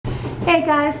Hey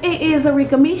guys, it is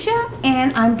Arickamisha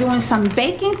and I'm doing some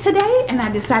baking today, and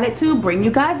I decided to bring you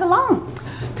guys along.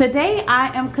 Today I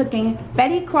am cooking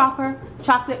Betty Crocker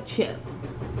chocolate chip.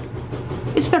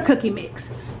 It's their cookie mix.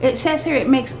 It says here it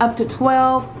makes up to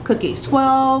 12 cookies,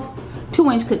 12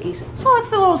 2-inch cookies. So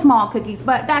it's a little small cookies,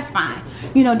 but that's fine.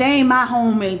 You know, they ain't my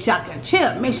homemade chocolate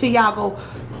chip. Make sure y'all go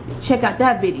check out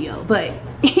that video. But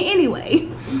anyway,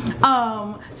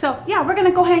 so yeah, we're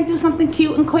gonna go ahead and do something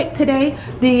cute and quick today,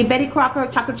 the Betty Crocker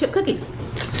chocolate chip cookies.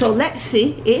 So let's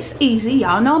see. It's easy.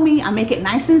 Y'all know me, I make it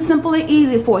nice and simple and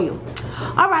easy for you.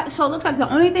 All right, so it looks like the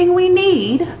only thing we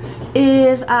need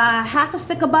is half a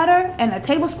stick of butter and a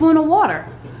tablespoon of water.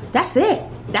 That's it.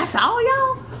 That's all,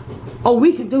 y'all. Oh,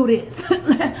 we can do this.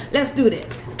 Let's do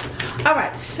this. All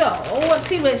right, so let's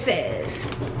see what it says.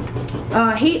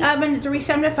 Heat oven to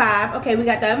 375. Okay, we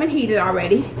got the oven heated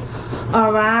already.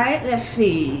 All right, let's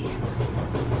see.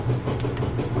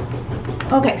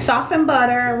 Okay, soften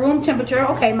butter, room temperature.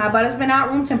 Okay, my butter's been out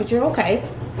room temperature. Okay.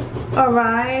 All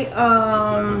right,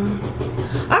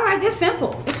 just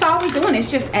simple. It's all we're doing.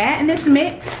 It's just adding this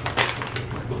mix.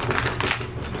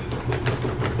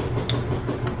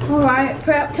 All right,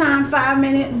 prep time 5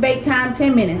 minutes, bake time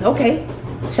 10 minutes. Okay,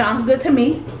 sounds good to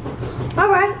me. All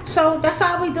right, so that's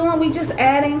all we're doing. We just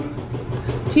adding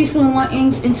teaspoon 1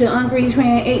 inch into ungreased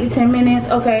pan, 8 to 10 minutes.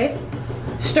 Okay,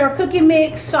 stir cookie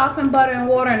mix, soften butter and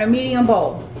water in a medium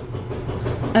bowl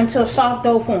until soft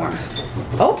dough forms.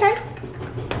 Okay,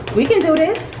 we can do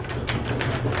this.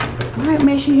 All right,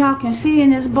 make sure y'all can see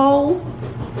in this bowl.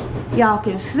 Y'all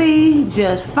can see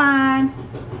just fine.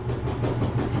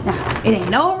 Now, it ain't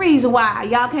no reason why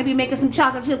y'all can't be making some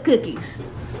chocolate chip cookies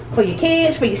for your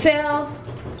kids, for yourself.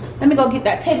 Let me go get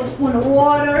that tablespoon of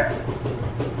water.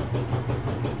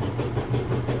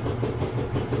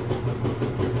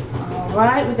 All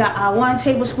right, we got our 1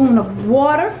 tablespoon of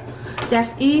water.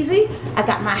 That's easy. I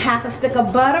got my half a stick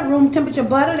of butter, room temperature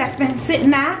butter that's been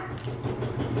sitting out.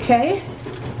 Okay,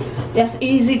 that's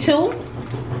easy too.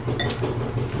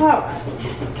 All right,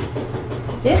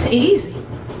 it's easy.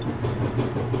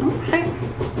 Okay,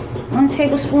 1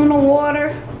 tablespoon of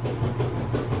water.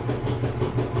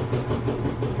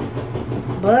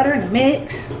 Butter and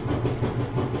mix.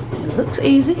 It looks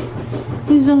easy. Let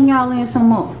me zoom y'all in some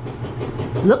more.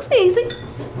 Looks easy.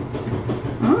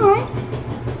 Alright.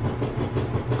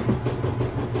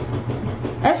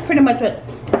 That's pretty much what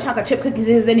chocolate chip cookies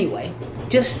is anyway.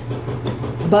 Just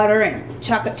butter and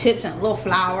chocolate chips and a little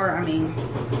flour. I mean,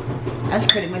 that's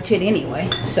pretty much it anyway.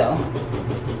 So,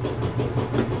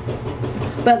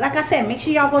 but like I said, make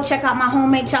sure y'all go check out my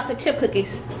homemade chocolate chip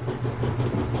cookies.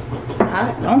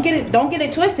 Don't get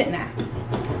it twisted now.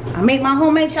 I make my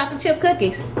homemade chocolate chip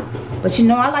cookies, but you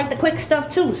know I like the quick stuff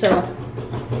too. So,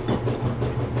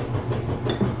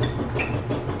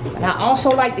 but I also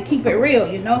like to keep it real,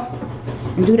 you know,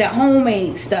 and do that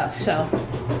homemade stuff. So,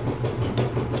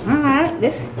 all right,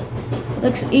 this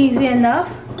looks easy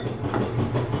enough.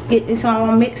 Get this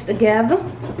all mixed together.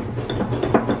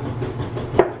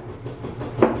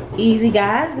 Easy,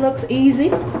 guys. Looks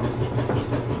easy.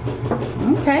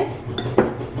 Okay.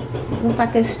 Looks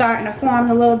like it's starting to form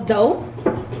a little dough.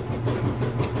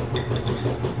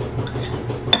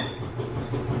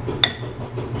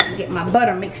 Get my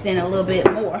butter mixed in a little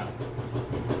bit more.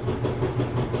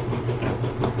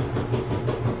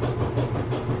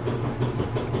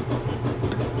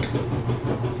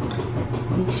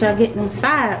 Make sure I get them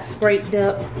sides scraped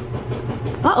up.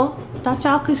 Uh-oh, thought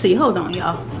y'all could see. Hold on,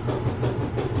 y'all.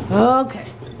 Okay.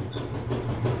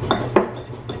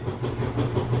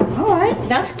 Alright,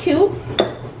 that's cute.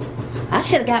 I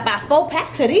should have got about 4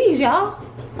 packs of these, y'all.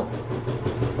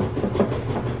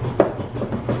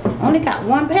 Only got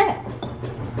 1 pack.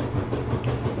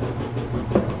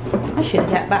 I should have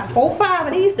got about 4 or 5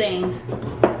 of these things.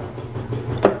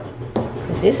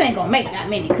 Cause this ain't gonna make that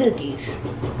many cookies.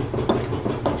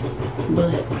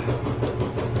 But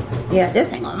yeah,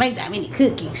 this ain't gonna make that many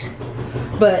cookies.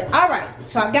 But alright,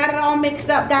 so I got it all mixed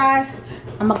up, guys.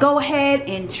 I'm gonna go ahead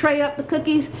and tray up the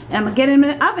cookies, and I'm gonna get them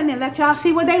in the oven and let y'all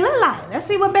see what they look like. Let's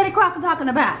see what Betty Crocker talking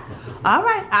about. All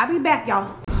right, I'll be back, y'all.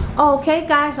 Okay,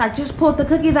 guys, I just pulled the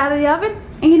cookies out of the oven,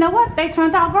 and you know what? They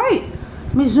turned out great.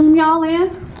 Let me zoom y'all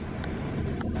in.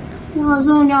 I'll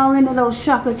zoom y'all into those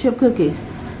chocolate chip cookies.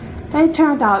 They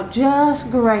turned out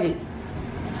just great.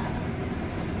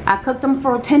 I cooked them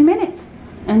for 10 minutes,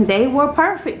 and they were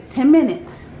perfect. 10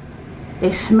 minutes.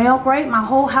 They smell great. My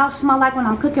whole house smells like when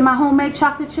I'm cooking my homemade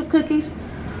chocolate chip cookies.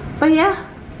 But yeah.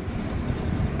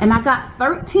 And I got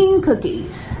 13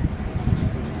 cookies.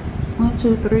 1,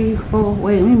 2, 3, 4.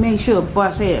 Wait, let me make sure before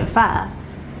I say it. 5.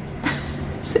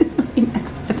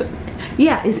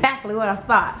 Yeah, exactly what I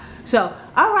thought. So,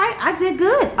 all right, I did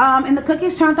good. And the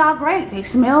cookies turned out great. They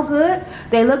smell good.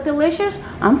 They look delicious.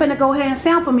 I'm finna go ahead and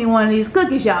sample me one of these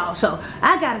cookies, y'all. So,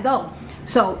 I gotta go.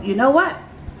 So, you know what?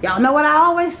 Y'all know what I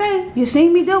always say. You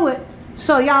seen me do it.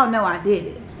 So, y'all know I did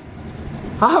it.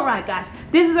 All right, guys.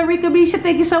 This is Arickamisha.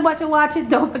 Thank you so much for watching.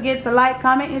 Don't forget to like,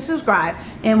 comment, and subscribe.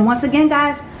 And once again,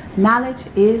 guys, knowledge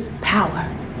is power.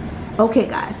 Okay,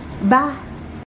 guys. Bye.